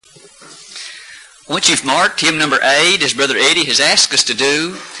Once you've marked hymn number 8, as Brother Eddie has asked us to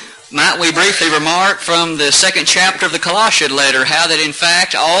do, might we briefly remark from the 2nd chapter of the Colossian letter how that in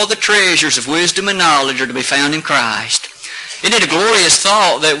fact all the treasures of wisdom and knowledge are to be found in Christ. Isn't it a glorious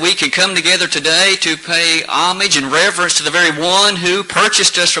thought that we can come together today to pay homage and reverence to the very one who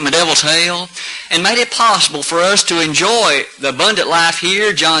purchased us from the devil's hell and made it possible for us to enjoy the abundant life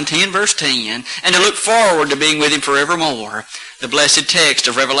here, John 10, verse 10, and to look forward to being with him forevermore. The blessed text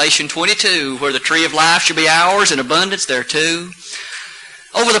of Revelation 22, where the tree of life shall be ours in abundance there too.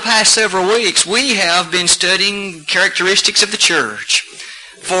 Over the past several weeks, we have been studying characteristics of the church.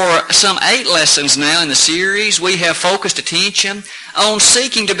 For some 8 lessons now in the series, we have focused attention on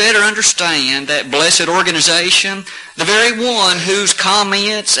seeking to better understand that blessed organization, the very one whose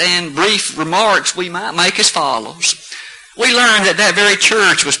comments and brief remarks we might make as follows. We learned that that very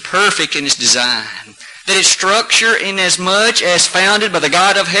church was perfect in its design, that its structure, inasmuch as founded by the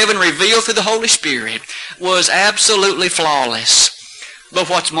God of heaven revealed through the Holy Spirit, was absolutely flawless. But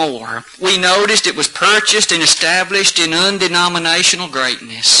what's more, we noticed it was purchased and established in undenominational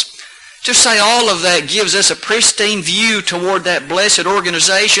greatness. To say all of that gives us a pristine view toward that blessed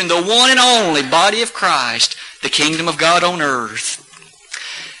organization, the one and only body of Christ, the kingdom of God on earth.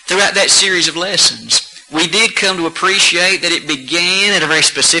 Throughout that series of lessons, we did come to appreciate that it began at a very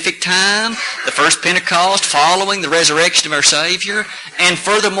specific time, the first Pentecost following the resurrection of our Savior, and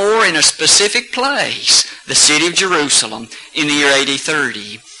furthermore in a specific place, the city of Jerusalem, in the year AD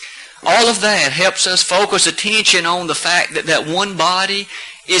 30. All of that helps us focus attention on the fact that that one body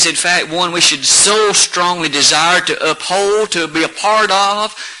is in fact one we should so strongly desire to uphold, to be a part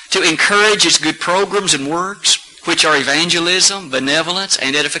of, to encourage its good programs and works, which are evangelism, benevolence,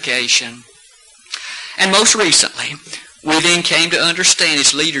 and edification. And most recently, we then came to understand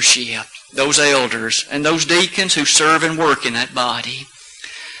its leadership, those elders, and those deacons who serve and work in that body.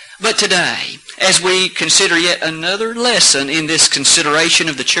 But today, as we consider yet another lesson in this consideration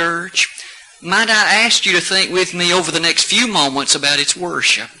of the church, might I ask you to think with me over the next few moments about its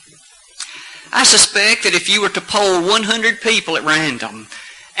worship. I suspect that if you were to poll 100 people at random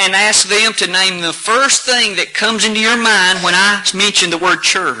and ask them to name the first thing that comes into your mind when I mention the word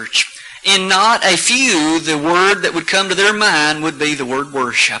church, in not a few, the word that would come to their mind would be the word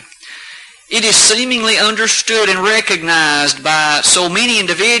worship. It is seemingly understood and recognized by so many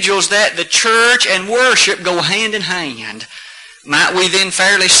individuals that the church and worship go hand in hand. Might we then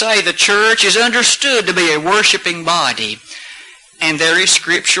fairly say the church is understood to be a worshiping body? And there is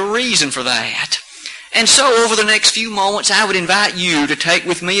scriptural reason for that. And so over the next few moments, I would invite you to take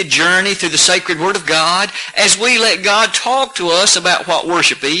with me a journey through the sacred Word of God as we let God talk to us about what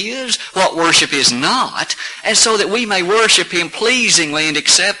worship is, what worship is not, and so that we may worship Him pleasingly and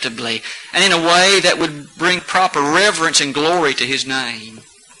acceptably, and in a way that would bring proper reverence and glory to His name.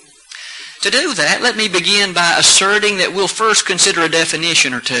 To do that, let me begin by asserting that we'll first consider a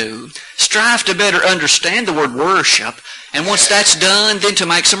definition or two, strive to better understand the word worship, and once that's done, then to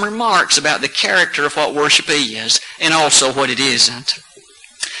make some remarks about the character of what worship is, and also what it isn't.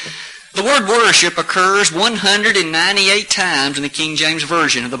 The word worship occurs 198 times in the King James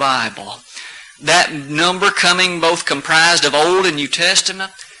Version of the Bible. That number, coming both comprised of Old and New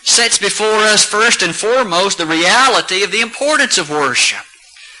Testament, sets before us first and foremost the reality of the importance of worship.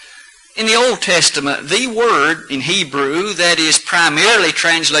 In the Old Testament, the word in Hebrew that is primarily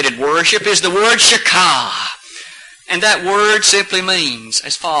translated worship is the word shakah. And that word simply means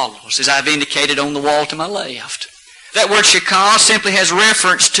as follows, as I've indicated on the wall to my left. That word shakah simply has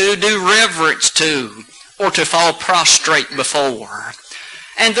reference to, do reverence to, or to fall prostrate before.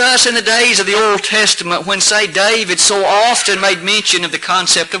 And thus in the days of the Old Testament, when, say, David so often made mention of the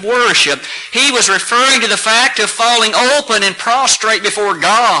concept of worship, he was referring to the fact of falling open and prostrate before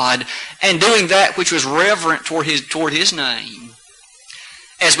God and doing that which was reverent toward His name.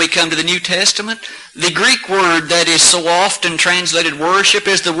 As we come to the New Testament, the Greek word that is so often translated worship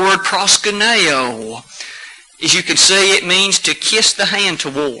is the word proskuneo. As you can see, it means to kiss the hand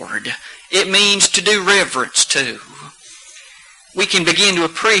toward. It means to do reverence to. We can begin to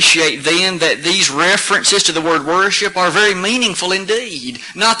appreciate then that these references to the word worship are very meaningful indeed,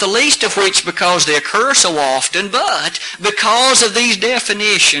 not the least of which because they occur so often, but because of these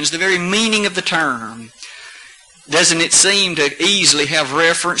definitions, the very meaning of the term. Doesn't it seem to easily have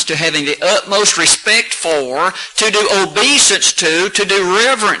reference to having the utmost respect for, to do obeisance to do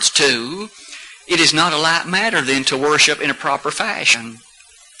reverence to? It is not a light matter then to worship in a proper fashion.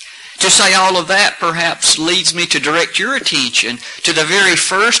 To say all of that perhaps leads me to direct your attention to the very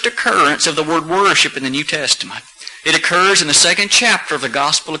first occurrence of the word worship in the New Testament. It occurs in the 2nd chapter of the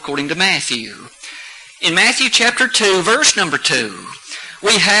Gospel according to Matthew. In Matthew chapter 2, verse number 2,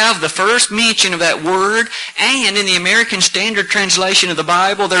 we have the first mention of that word, and in the American Standard Translation of the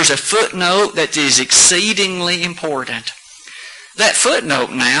Bible, there's a footnote that is exceedingly important. That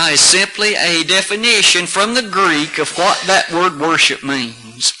footnote now is simply a definition from the Greek of what that word worship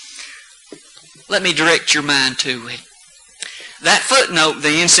means. Let me direct your mind to it. That footnote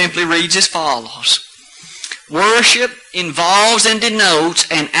then simply reads as follows. Worship involves and denotes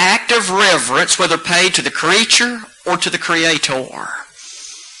an act of reverence, whether paid to the creature or to the Creator.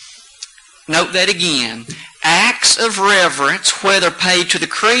 Note that again. Acts of reverence, whether paid to the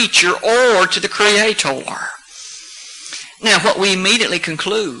creature or to the Creator. Now, what we immediately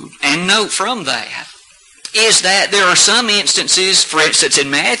conclude and note from that is that there are some instances, for instance in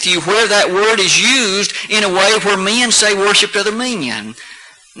Matthew, where that word is used in a way where men say worshiped other men.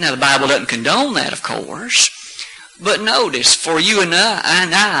 Now, the Bible doesn't condone that, of course. But notice, for you and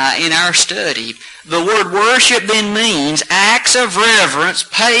I in our study, the word worship then means acts of reverence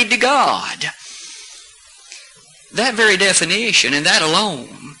paid to God. That very definition, and that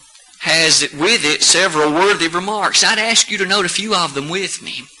alone, has with it several worthy remarks. I'd ask you to note a few of them with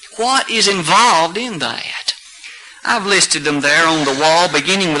me. What is involved in that? I've listed them there on the wall,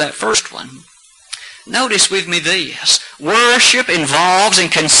 beginning with that first one. Notice with me this. Worship involves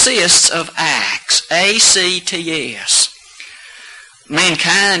and consists of acts. A-C-T-S.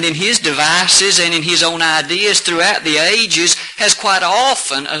 Mankind in his devices and in his own ideas throughout the ages has quite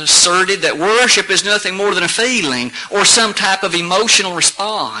often asserted that worship is nothing more than a feeling or some type of emotional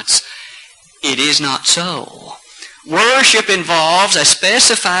response. It is not so. Worship involves a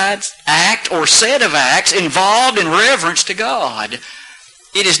specified act or set of acts involved in reverence to God.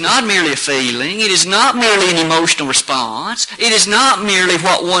 It is not merely a feeling. It is not merely an emotional response. It is not merely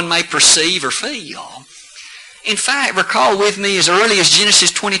what one may perceive or feel. In fact, recall with me as early as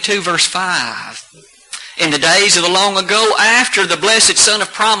Genesis 22, verse 5. In the days of the long ago, after the blessed son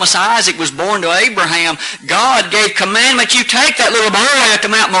of promise Isaac was born to Abraham, God gave commandment, you take that little boy up to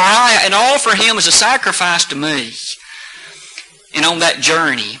Mount Moriah and offer him as a sacrifice to me. And on that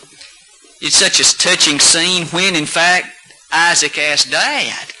journey, it's such a touching scene when, in fact, Isaac asked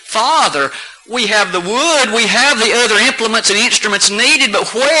Dad, Father, we have the wood, we have the other implements and instruments needed,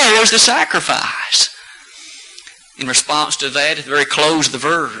 but where is the sacrifice? In response to that, at the very close of the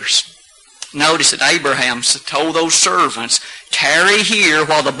verse, notice that Abraham told those servants, tarry here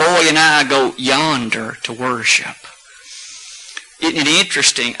while the boy and I go yonder to worship. Isn't it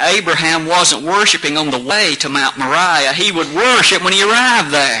interesting? Abraham wasn't worshiping on the way to Mount Moriah. He would worship when he arrived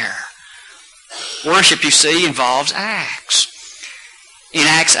there. Worship, you see, involves acts. In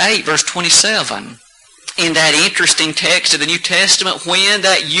Acts 8, verse 27, in that interesting text of the New Testament, when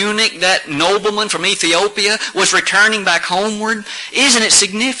that eunuch, that nobleman from Ethiopia, was returning back homeward, isn't it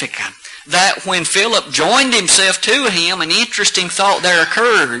significant that when Philip joined himself to him, an interesting thought there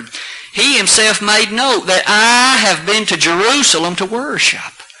occurred. He himself made note that I have been to Jerusalem to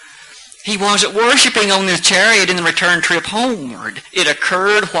worship. He wasn't worshiping on the chariot in the return trip homeward. It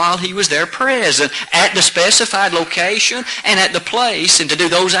occurred while he was there present, at the specified location and at the place, and to do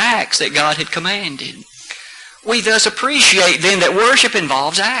those acts that God had commanded. We thus appreciate then that worship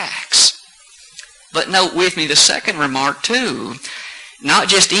involves acts. But note with me the second remark too. Not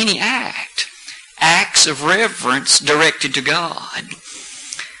just any act. Acts of reverence directed to God.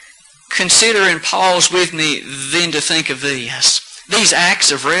 Consider and pause with me then to think of this. These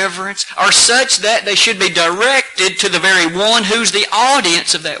acts of reverence are such that they should be directed to the very one who's the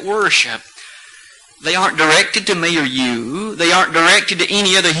audience of that worship. They aren't directed to me or you. They aren't directed to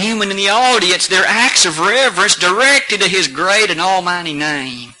any other human in the audience. They're acts of reverence directed to His great and almighty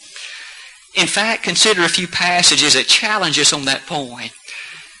name. In fact, consider a few passages that challenge us on that point.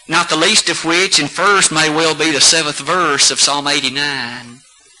 Not the least of which, and first may well be the 7th verse of Psalm 89.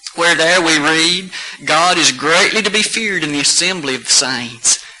 Where there we read, God is greatly to be feared in the assembly of the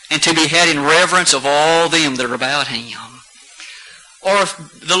saints, and to be had in reverence of all them that are about Him. Or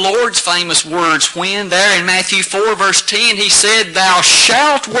the Lord's famous words when there in Matthew 4 verse 10 He said, Thou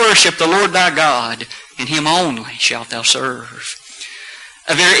shalt worship the Lord thy God, and Him only shalt thou serve.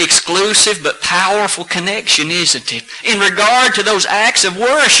 A very exclusive but powerful connection, isn't it? In regard to those acts of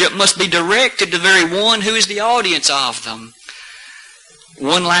worship must be directed to the very one who is the audience of them.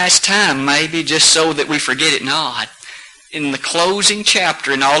 One last time, maybe, just so that we forget it not. In the closing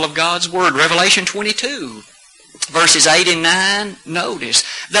chapter in all of God's Word, Revelation 22, verses 8 and 9, notice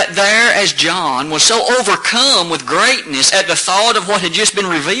that there, as John was so overcome with greatness at the thought of what had just been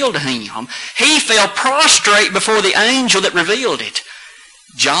revealed to him, he fell prostrate before the angel that revealed it.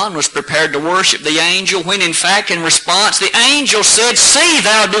 John was prepared to worship the angel when, in fact, in response, the angel said, See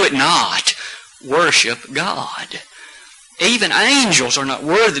thou do it not. Worship God. Even angels are not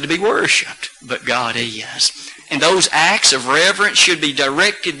worthy to be worshipped, but God is. And those acts of reverence should be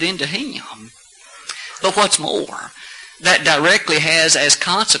directed then to Him. But what's more, that directly has as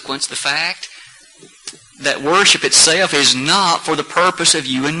consequence the fact that worship itself is not for the purpose of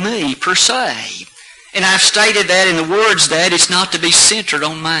you and me per se. And I've stated that in the words that it's not to be centered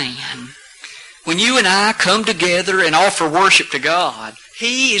on man. When you and I come together and offer worship to God,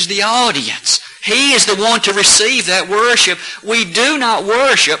 He is the audience. He is the one to receive that worship. We do not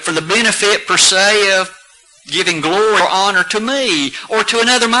worship for the benefit per se of giving glory or honor to me or to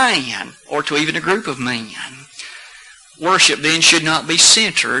another man or to even a group of men. Worship then should not be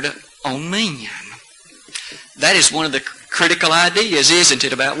centered on men. That is one of the critical ideas, isn't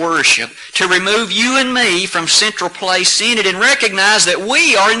it, about worship? To remove you and me from central place in it and recognize that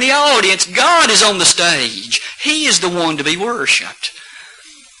we are in the audience. God is on the stage. He is the one to be worshipped.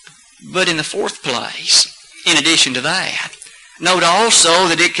 But in the fourth place, in addition to that, note also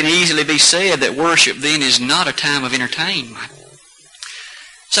that it can easily be said that worship then is not a time of entertainment.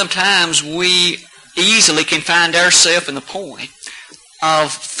 Sometimes we easily can find ourselves in the point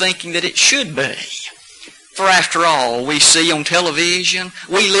of thinking that it should be. For after all, we see on television,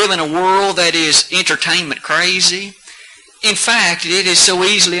 we live in a world that is entertainment crazy. In fact, it is so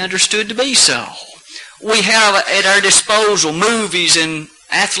easily understood to be so. We have at our disposal movies and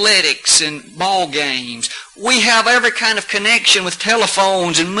athletics and ball games. We have every kind of connection with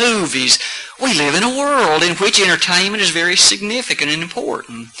telephones and movies. We live in a world in which entertainment is very significant and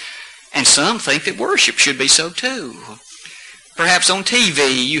important. And some think that worship should be so too. Perhaps on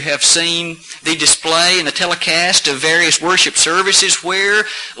TV you have seen the display and the telecast of various worship services where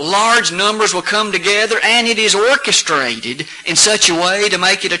large numbers will come together and it is orchestrated in such a way to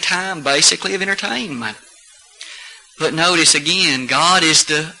make it a time basically of entertainment. But notice again, God is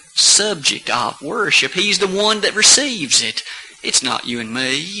the subject of worship. He's the one that receives it. It's not you and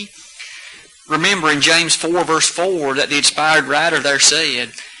me. Remember in James 4 verse 4 that the inspired writer there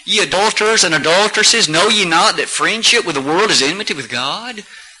said, "Ye adulterers and adulteresses, know ye not that friendship with the world is enmity with God?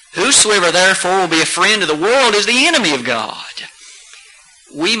 Whosoever therefore will be a friend of the world is the enemy of God."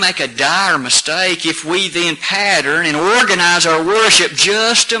 We make a dire mistake if we then pattern and organize our worship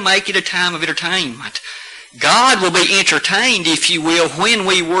just to make it a time of entertainment. God will be entertained, if you will, when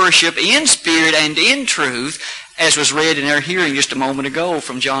we worship in spirit and in truth, as was read in our hearing just a moment ago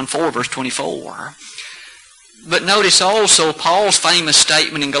from John 4 verse 24. But notice also Paul's famous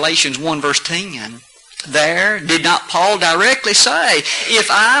statement in Galatians 1 verse 10. There, did not Paul directly say, if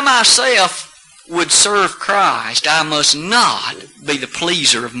I myself would serve Christ, I must not be the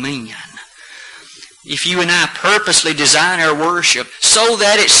pleaser of men. If you and I purposely design our worship so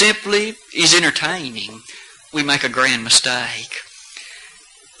that it simply is entertaining, we make a grand mistake.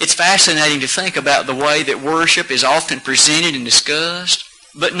 It's fascinating to think about the way that worship is often presented and discussed.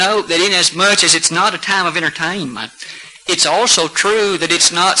 But note that inasmuch as it's not a time of entertainment, it's also true that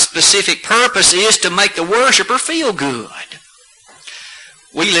its not specific purpose is to make the worshiper feel good.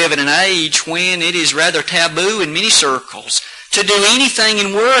 We live in an age when it is rather taboo in many circles to do anything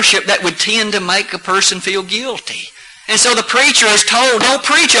in worship that would tend to make a person feel guilty. And so the preacher is told, don't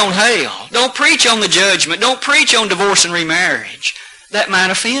preach on hell, don't preach on the judgment, don't preach on divorce and remarriage. That might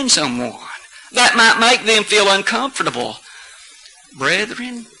offend someone. That might make them feel uncomfortable.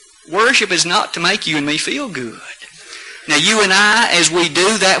 Brethren, worship is not to make you and me feel good. Now you and I, as we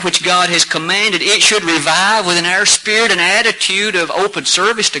do that which God has commanded, it should revive within our spirit an attitude of open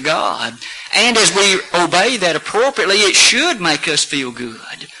service to God. And as we obey that appropriately, it should make us feel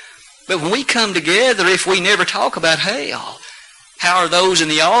good. But when we come together, if we never talk about hell, how are those in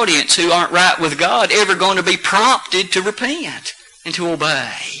the audience who aren't right with God ever going to be prompted to repent and to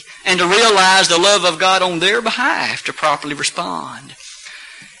obey and to realize the love of God on their behalf to properly respond?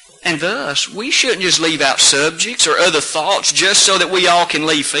 And thus, we shouldn't just leave out subjects or other thoughts just so that we all can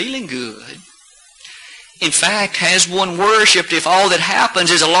leave feeling good. In fact, has one worshipped if all that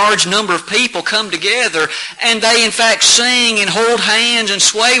happens is a large number of people come together and they in fact sing and hold hands and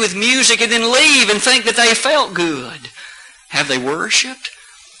sway with music and then leave and think that they felt good? Have they worshipped?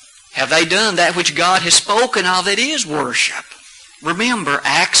 Have they done that which God has spoken of that is worship? Remember,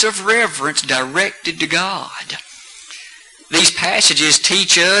 acts of reverence directed to God. These passages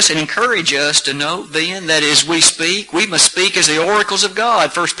teach us and encourage us to note then that as we speak, we must speak as the oracles of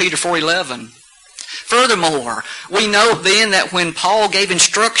God, 1 Peter 4:11. Furthermore, we note then that when Paul gave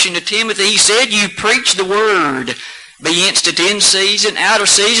instruction to Timothy, he said, you preach the word, be instant in season, out of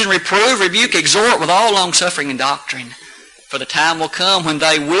season, reprove, rebuke, exhort with all longsuffering and doctrine. For the time will come when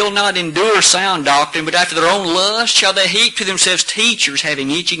they will not endure sound doctrine, but after their own lust shall they heap to themselves teachers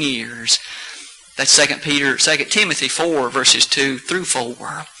having itching ears. That's 2 Timothy 4, verses 2 through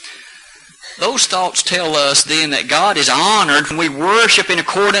 4. Those thoughts tell us then that God is honored when we worship in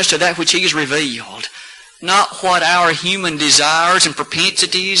accordance to that which He has revealed, not what our human desires and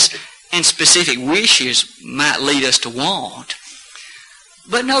propensities and specific wishes might lead us to want.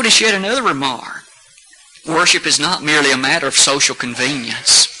 But notice yet another remark. Worship is not merely a matter of social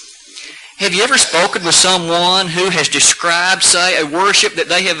convenience. Have you ever spoken with someone who has described, say, a worship that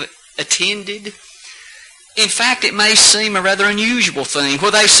they have attended? In fact, it may seem a rather unusual thing where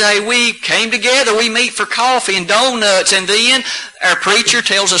they say, we came together, we meet for coffee and donuts, and then our preacher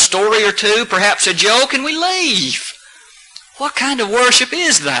tells a story or two, perhaps a joke, and we leave. What kind of worship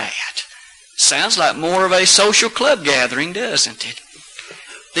is that? Sounds like more of a social club gathering, doesn't it?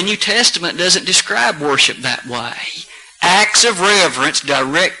 The New Testament doesn't describe worship that way. Acts of reverence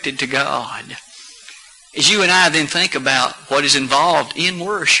directed to God. As you and I then think about what is involved in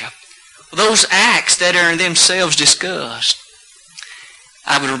worship, those acts that are in themselves discussed,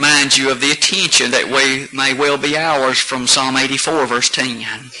 I would remind you of the attention that may well be ours from Psalm 84, verse 10.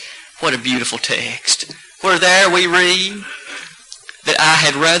 What a beautiful text. Where there we read that I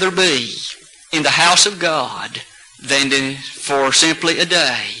had rather be in the house of God than for simply a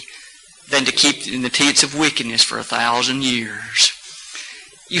day, than to keep in the tents of wickedness for 1,000 years.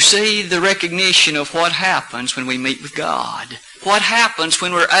 You see the recognition of what happens when we meet with God. What happens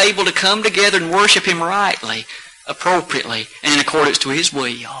when we're able to come together and worship Him rightly, appropriately, and in accordance to His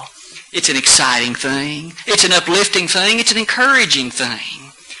will. It's an exciting thing. It's an uplifting thing. It's an encouraging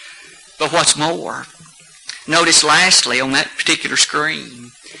thing. But what's more, notice lastly on that particular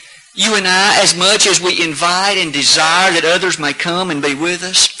screen, you and I, as much as we invite and desire that others may come and be with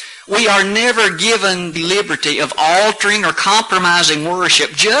us, we are never given the liberty of altering or compromising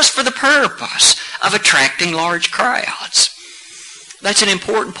worship just for the purpose of attracting large crowds. That's an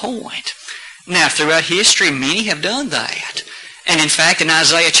important point. Now, throughout history, many have done that. And in fact, in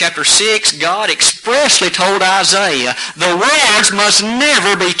Isaiah chapter 6, God expressly told Isaiah, the words must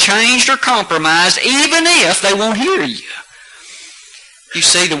never be changed or compromised, even if they won't hear you. You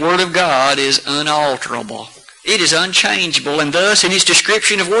see, the Word of God is unalterable. It is unchangeable, and thus in its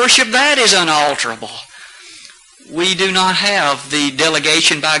description of worship, that is unalterable. We do not have the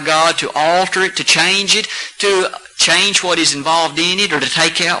delegation by God to alter it, to change what is involved in it, or to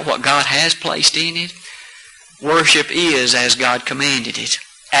take out what God has placed in it. Worship is as God commanded it.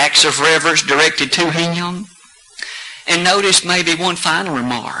 Acts of reverence directed to Him. And notice maybe one final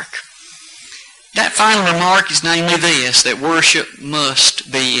remark. That final remark is namely this, that worship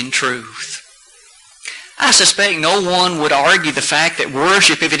must be in truth. I suspect no one would argue the fact that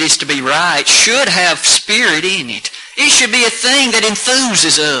worship, if it is to be right, should have spirit in it. It should be a thing that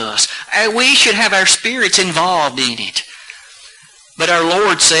enthuses us. We should have our spirits involved in it. But our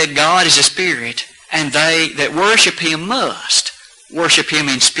Lord said God is a spirit, and they that worship Him must worship Him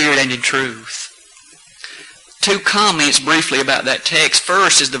in spirit and in truth. Two comments briefly about that text.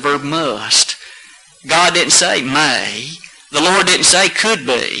 First is the verb must. God didn't say may. The Lord didn't say could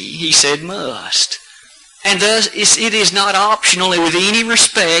be. He said must. And thus it is not optional with any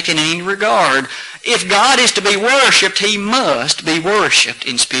respect and any regard. If God is to be worshipped, He must be worshipped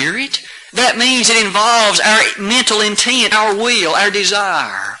in spirit. That means it involves our mental intent, our will, our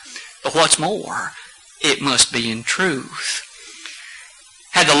desire. But what's more, it must be in truth.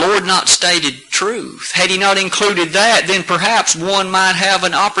 Had the Lord not stated truth, had He not included that, then perhaps one might have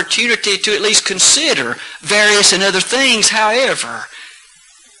an opportunity to at least consider various and other things. However,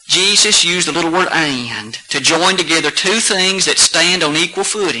 Jesus used the little word and to join together two things that stand on equal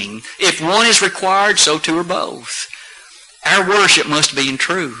footing. If one is required, so too are both. Our worship must be in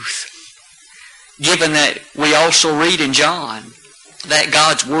truth. Given that we also read in John that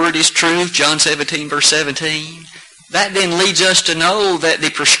God's Word is truth, John 17, verse 17, that then leads us to know that the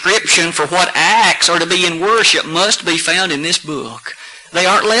prescription for what acts are to be in worship must be found in this book. They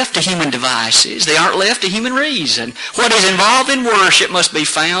aren't left to human devices. They aren't left to human reason. What is involved in worship must be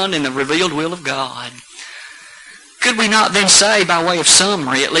found in the revealed will of God. Could we not then say, by way of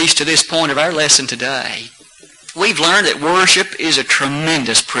summary, at least to this point of our lesson today, we've learned that worship is a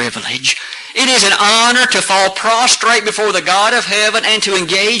tremendous privilege. It is an honor to fall prostrate before the God of heaven and to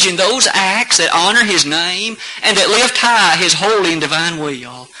engage in those acts that honor His name and that lift high His holy and divine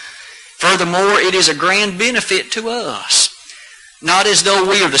will. Furthermore, it is a grand benefit to us. Not as though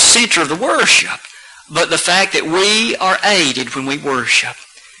we are the center of the worship, but the fact that we are aided when we worship.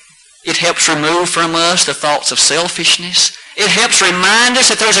 It helps remove from us the thoughts of selfishness. It helps remind us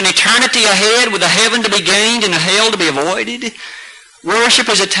that there's an eternity ahead with a heaven to be gained and a hell to be avoided. Worship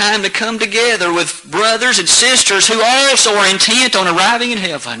is a time to come together with brothers and sisters who also are intent on arriving in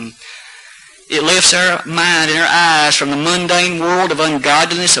heaven. It lifts our mind and our eyes from the mundane world of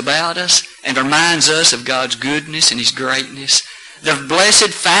ungodliness about us and reminds us of God's goodness and His greatness. The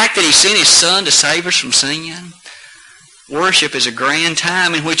blessed fact that He sent His Son to save us from sin. Worship is a grand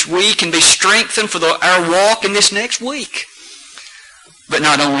time in which we can be strengthened for our walk in this next week. But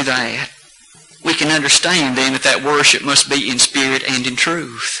not only that, we can understand then that worship must be in spirit and in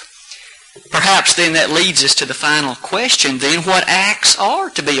truth. Perhaps then that leads us to the final question then, what acts are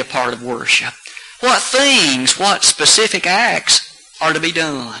to be a part of worship? What things, what specific acts are to be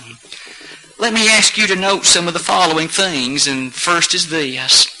done? Let me ask you to note some of the following things, and first is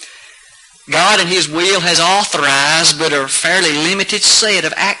this. God in His will has authorized but a fairly limited set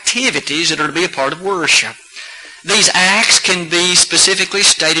of activities that are to be a part of worship. These acts can be specifically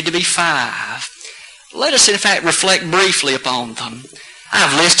stated to be 5. Let us in fact reflect briefly upon them.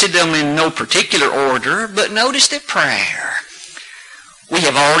 I've listed them in no particular order, but notice that prayer. We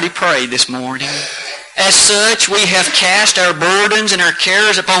have already prayed this morning. As such, we have cast our burdens and our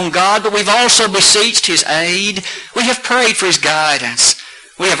cares upon God, but we've also beseeched His aid. We have prayed for His guidance.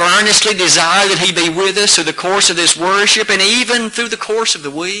 We have earnestly desired that He be with us through the course of this worship and even through the course of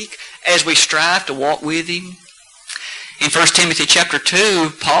the week as we strive to walk with Him. In 1 Timothy chapter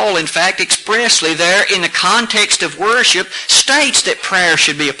 2, Paul, in fact, expressly there in the context of worship states that prayer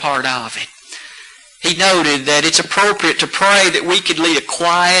should be a part of it. He noted that it's appropriate to pray that we could lead a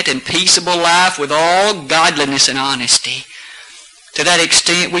quiet and peaceable life with all godliness and honesty. To that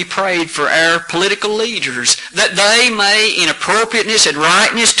extent, we prayed for our political leaders, that they may, in appropriateness and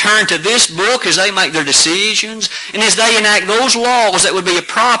rightness, turn to this book as they make their decisions, and as they enact those laws that would be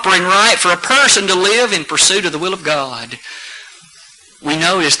proper and right for a person to live in pursuit of the will of God. We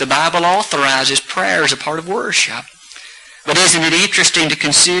notice the Bible authorizes prayer as a part of worship. But isn't it interesting to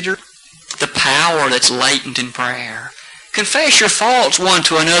consider the power that's latent in prayer? Confess your faults one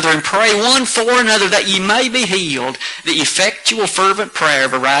to another and pray one for another that ye may be healed. The effectual fervent prayer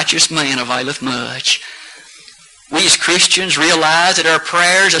of a righteous man availeth much. We as Christians realize that our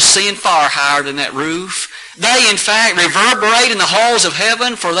prayers ascend far higher than that roof. They in fact reverberate in the halls of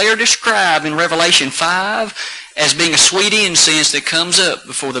heaven, for they are described in Revelation 5 as being a sweet incense that comes up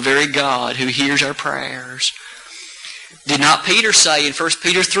before the very God who hears our prayers. Did not Peter say in 1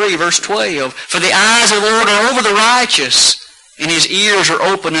 Peter 3, verse 12, for the eyes of the Lord are over the righteous, and His ears are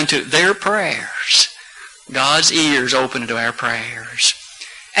open unto their prayers. God's ears open unto our prayers.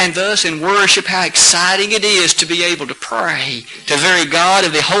 And thus in worship, how exciting it is to be able to pray to the very God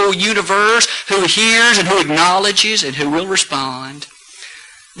of the whole universe, who hears and who acknowledges and who will respond.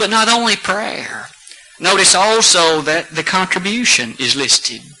 But not only prayer. Notice also that the contribution is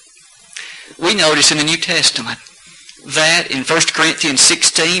listed. We notice in the New Testament that in 1 Corinthians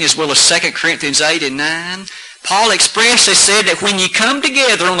 16 as well as 2 Corinthians 8 and 9, Paul expressly said that when you come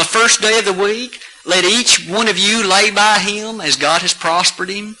together on the first day of the week, let each one of you lay by him as God has prospered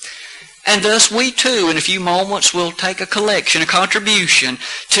him. And thus we too, in a few moments, will take a collection, a contribution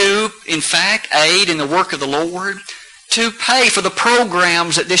to, in fact, aid in the work of the Lord, to pay for the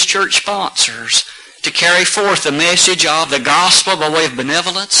programs that this church sponsors, to carry forth the message of the gospel by way of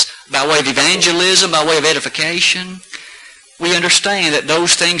benevolence, by way of evangelism, by way of edification. We understand that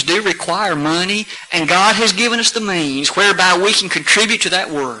those things do require money, and God has given us the means whereby we can contribute to that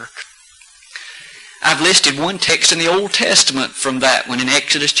work. I've listed one text in the Old Testament from that one in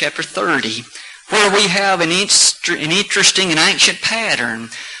Exodus chapter 30, where we have an interesting and ancient pattern,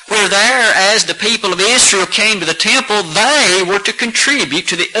 where there, as the people of Israel came to the temple, they were to contribute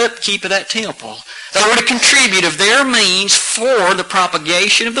to the upkeep of that temple. They were to contribute of their means for the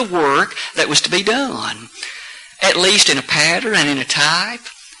propagation of the work that was to be done. At least in a pattern and in a type.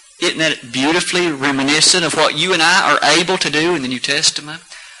 Isn't that beautifully reminiscent of what you and I are able to do in the New Testament?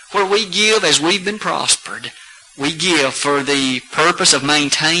 Where we give as we've been prospered. We give for the purpose of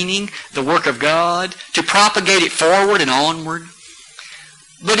maintaining the work of God, to propagate it forward and onward.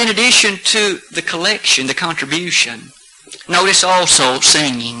 But in addition to the collection, the contribution, notice also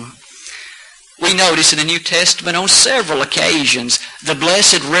singing. We notice in the New Testament on several occasions the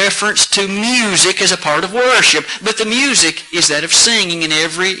blessed reference to music as a part of worship, but the music is that of singing in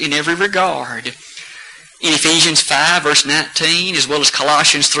every regard. In Ephesians 5 verse 19 as well as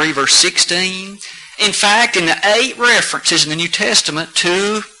Colossians 3 verse 16. In fact, in the 8 references in the New Testament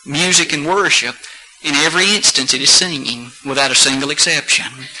to music and worship, in every instance it is singing without a single exception.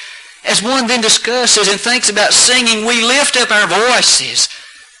 As one then discusses and thinks about singing, we lift up our voices.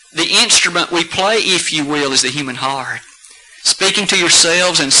 The instrument we play, if you will, is the human heart. Speaking to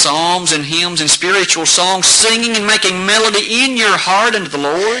yourselves in psalms and hymns and spiritual songs, singing and making melody in your heart unto the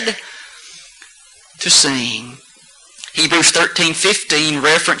Lord. To sing. Hebrews 13:15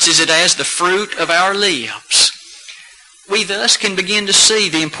 references it as the fruit of our lips. We thus can begin to see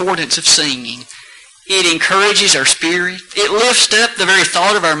the importance of singing. It encourages our spirit. It lifts up the very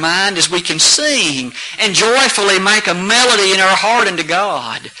thought of our mind as we can sing and joyfully make a melody in our heart unto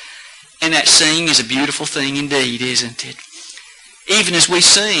God. And that singing is a beautiful thing indeed, isn't it? Even as we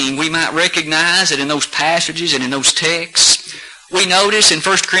sing, we might recognize that in those passages and in those texts, we notice in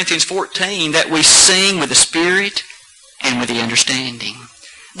 1 Corinthians 14 that we sing with the Spirit and with the understanding.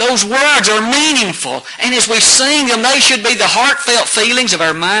 Those words are meaningful, and as we sing them, they should be the heartfelt feelings of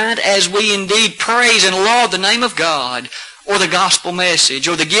our mind as we indeed praise and laud the name of God, or the gospel message,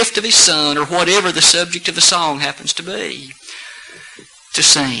 or the gift of His Son, or whatever the subject of the song happens to be. To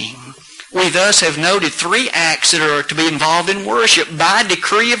sing. We thus have noted 3 acts that are to be involved in worship by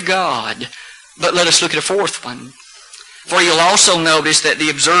decree of God. But let us look at a 4th one. For you'll also notice that the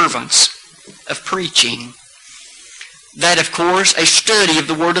observance of preaching, that, of course, a study of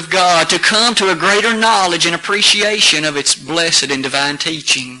the Word of God to come to a greater knowledge and appreciation of its blessed and divine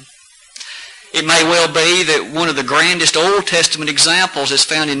teaching. It may well be that one of the grandest Old Testament examples is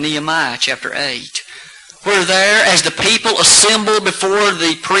found in Nehemiah chapter 8, where there, as the people assembled before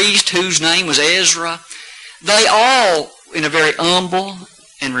the priest whose name was Ezra, they all, in a very humble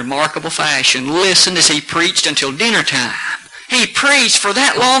and remarkable fashion, listened as he preached until dinner time. He preached for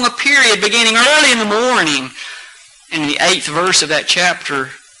that long a period, beginning early in the morning. And in the 8th verse of that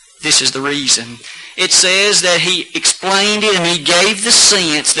chapter, this is the reason. It says that he explained it and he gave the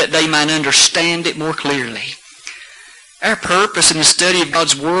sense that they might understand it more clearly. Our purpose in the study of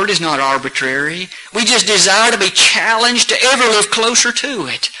God's Word is not arbitrary. We just desire to be challenged to ever live closer to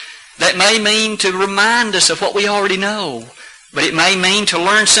it. That may mean to remind us of what we already know, but it may mean to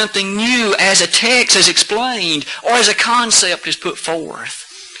learn something new as a text is explained or as a concept is put forth.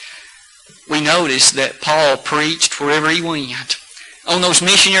 We notice that Paul preached wherever he went. On those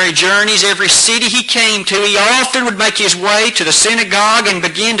missionary journeys, every city he came to, he often would make his way to the synagogue and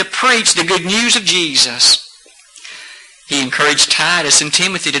begin to preach the good news of Jesus. He encouraged Titus and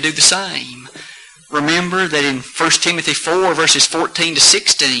Timothy to do the same. Remember that in 1 Timothy 4, verses 14 to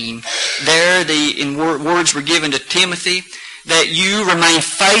 16, there words were given to Timothy that you remain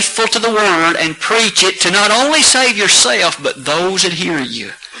faithful to the Word and preach it to not only save yourself, but those that hear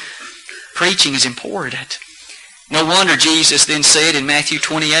you. Preaching is important. No wonder Jesus then said in Matthew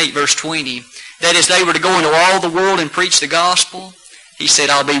 28, verse 20, that as they were to go into all the world and preach the gospel, He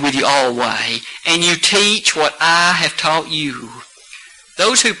said, I'll be with you always, and you teach what I have taught you.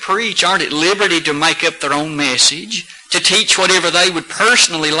 Those who preach aren't at liberty to make up their own message, to teach whatever they would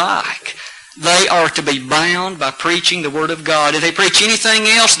personally like. They are to be bound by preaching the Word of God. If they preach anything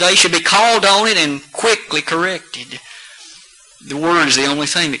else, they should be called on it and quickly corrected. The Word is the only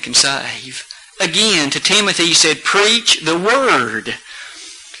thing that can save. Again, to Timothy he said, preach the Word.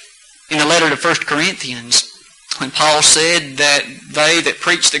 In the letter to 1 Corinthians, when Paul said that they that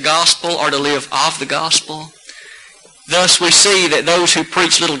preach the gospel are to live of the gospel, thus we see that those who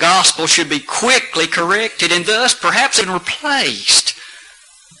preach little gospel should be quickly corrected and thus perhaps even replaced,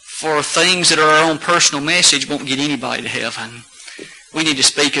 for things that are our own personal message won't get anybody to heaven. We need to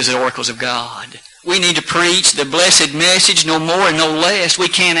speak as the oracles of God. We need to preach the blessed message, no more and no less. We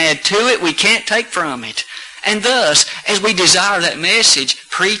can't add to it. We can't take from it. And thus, as we desire that message,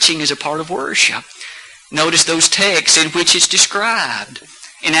 preaching is a part of worship. Notice those texts in which it's described.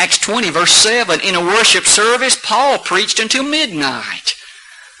 In Acts 20, verse 7, in a worship service, Paul preached until midnight.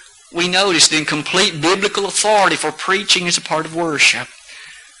 We notice then complete biblical authority for preaching is a part of worship.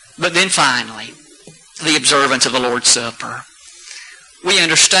 But then finally, the observance of the Lord's Supper. We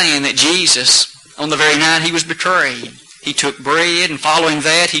understand that Jesus, on the very night He was betrayed, He took bread, and following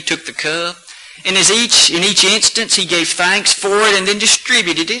that He took the cup. And in each instance He gave thanks for it and then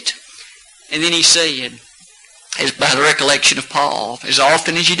distributed it. And then He said, as by the recollection of Paul, as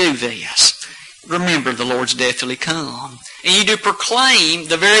often as you do this, remember the Lord's death till He come. And you do proclaim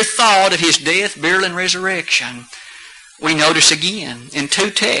the very thought of His death, burial, and resurrection. We notice again in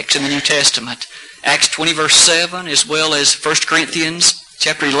 2 texts in the New Testament, Acts 20, verse 7, as well as 1 Corinthians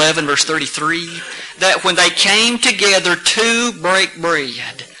chapter 11, verse 33, that when they came together to break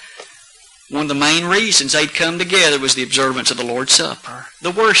bread, one of the main reasons they'd come together was the observance of the Lord's Supper, the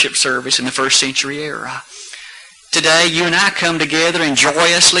worship service in the first century era. Today, you and I come together and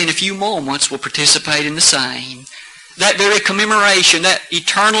joyously in a few moments will participate in the same. That very commemoration, that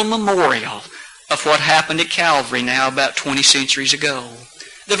eternal memorial of what happened at Calvary now about 20 centuries ago.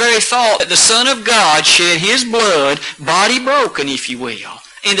 The very thought that the Son of God shed His blood, body broken, if you will,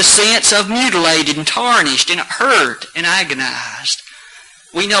 in the sense of mutilated and tarnished and hurt and agonized.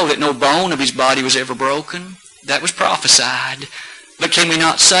 We know that no bone of His body was ever broken. That was prophesied. But can we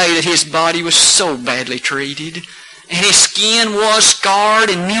not say that his body was so badly treated, and his skin was scarred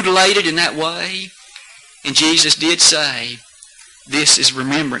and mutilated in that way? And Jesus did say, "This is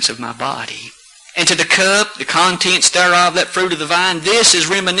remembrance of my body." And to the cup, the contents thereof, that fruit of the vine, "This is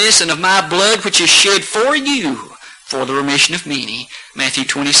reminiscent of my blood, which is shed for you for the remission of many." Matthew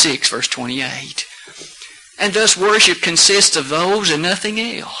 26, verse 28. And thus worship consists of those and nothing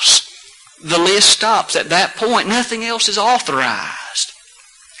else. The list stops at that point. Nothing else is authorized.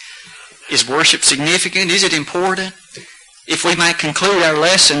 Is worship significant? Is it important? If we might conclude our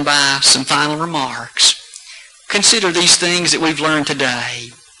lesson by some final remarks, consider these things that we've learned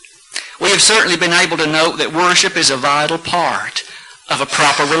today. We have certainly been able to note that worship is a vital part of a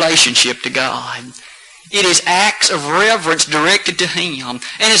proper relationship to God. It is acts of reverence directed to Him.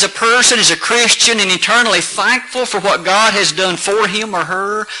 And as a person, as a Christian, and eternally thankful for what God has done for him or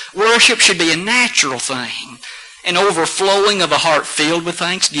her, worship should be a natural thing, an overflowing of a heart filled with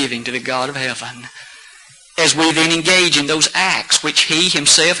thanksgiving to the God of heaven. As we then engage in those acts which He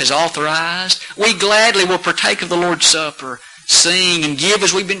Himself has authorized, we gladly will partake of the Lord's Supper, sing and give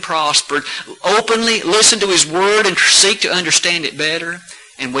as we've been prospered, openly listen to His Word and seek to understand it better,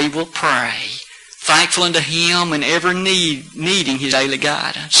 and we will pray, thankful unto Him and ever needing His daily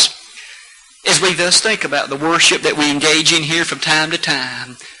guidance. As we thus think about the worship that we engage in here from time to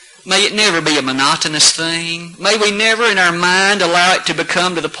time, may it never be a monotonous thing. May we never in our mind allow it to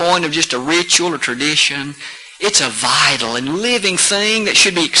become to the point of just a ritual or tradition. It's a vital and living thing that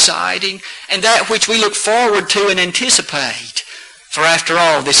should be exciting, and that which we look forward to and anticipate. For after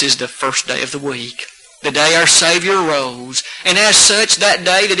all, this is the first day of the week, the day our Savior arose, and as such, that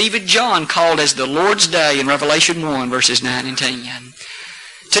day that even John called as the Lord's Day in Revelation 1, verses 9 and 10.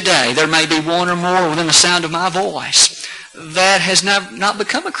 Today, there may be one or more within the sound of my voice that has not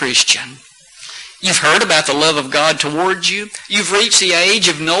become a Christian. You've heard about the love of God towards you. You've reached the age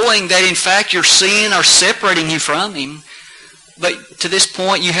of knowing that in fact your sin are separating you from Him. But to this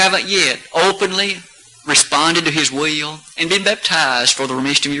point, you haven't yet openly responded to His will and been baptized for the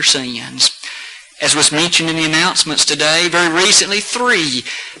remission of your sins. As was mentioned in the announcements today, very recently 3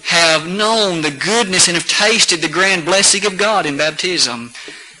 have known the goodness and have tasted the grand blessing of God in baptism.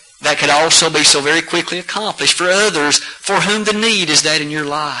 That could also be so very quickly accomplished for others for whom the need is that in your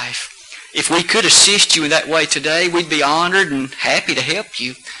life. If we could assist you in that way today, we'd be honored and happy to help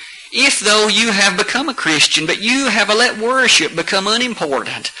you. If, though, you have become a Christian, but you have let worship become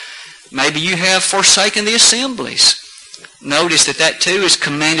unimportant, maybe you have forsaken the assemblies. Notice that too is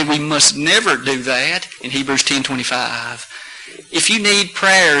commanded. We must never do that in Hebrews 10:25. If you need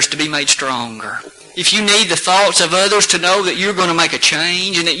prayers to be made stronger, if you need the thoughts of others to know that you're going to make a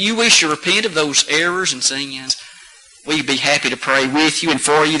change and that you wish to repent of those errors and sins, we'd be happy to pray with you and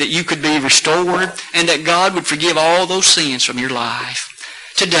for you that you could be restored and that God would forgive all those sins from your life.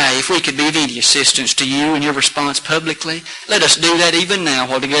 Today, if we could be of any assistance to you in your response publicly, let us do that even now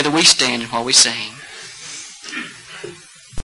while together we stand and while we sing.